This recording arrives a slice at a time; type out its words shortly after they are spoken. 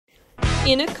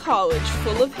In a college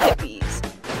full of hippies,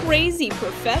 crazy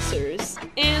professors,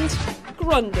 and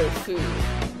grunder food.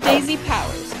 Daisy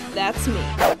Powers, that's me,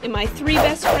 and my 3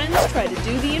 best friends try to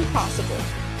do the impossible.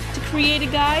 To create a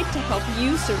guide to help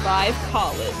you survive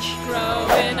college.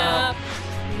 Growing up,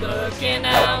 looking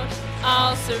out,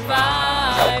 I'll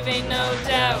survive, ain't no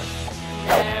doubt.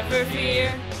 Never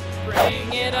fear,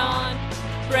 bring it on.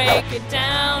 Break it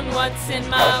down, what's in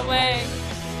my way?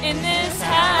 In this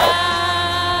house,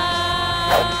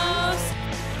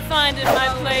 finding my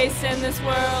place in this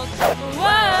world.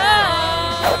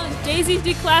 Whoa! Daisy's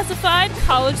Declassified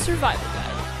College Survival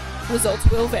Guide. Results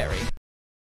will vary.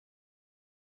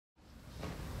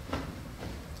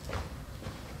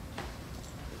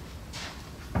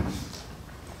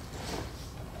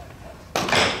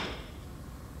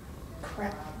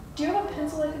 Do you have a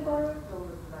pencil I could borrow?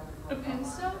 A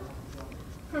pencil?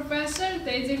 Professor,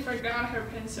 Daisy forgot her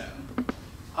pencil.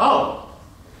 Oh,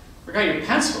 forgot your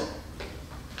pencil.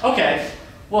 Okay,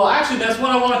 well actually that's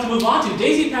what I wanted to move on to.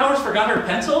 Daisy Powers forgot her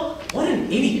pencil? What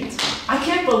an idiot. I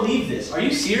can't believe this. Are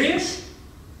you serious?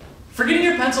 Forgetting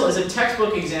your pencil is a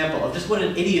textbook example of just what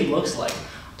an idiot looks like.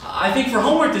 I think for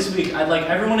homework this week, I'd like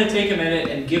everyone to take a minute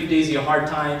and give Daisy a hard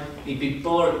time. Maybe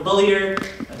bully her,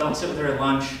 don't sit with her at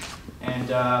lunch. And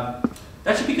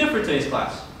that should be good for today's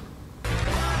class.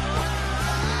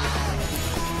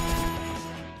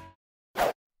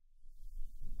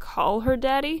 Call her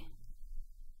daddy?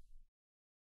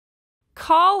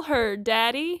 Call her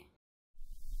daddy?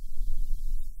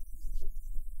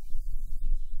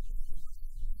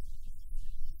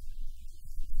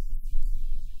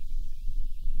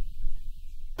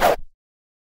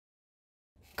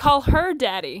 Call her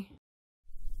daddy.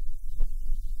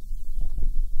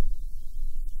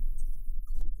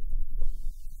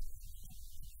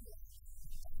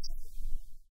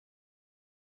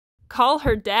 Call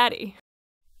her daddy.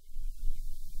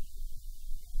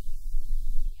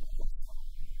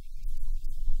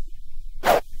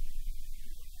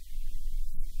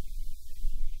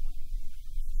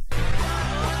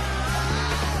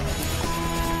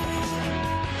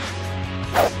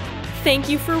 Thank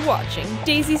you for watching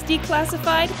Daisy's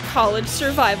Declassified College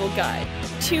Survival Guide.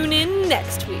 Tune in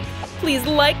next week. Please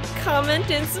like, comment,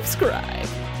 and subscribe.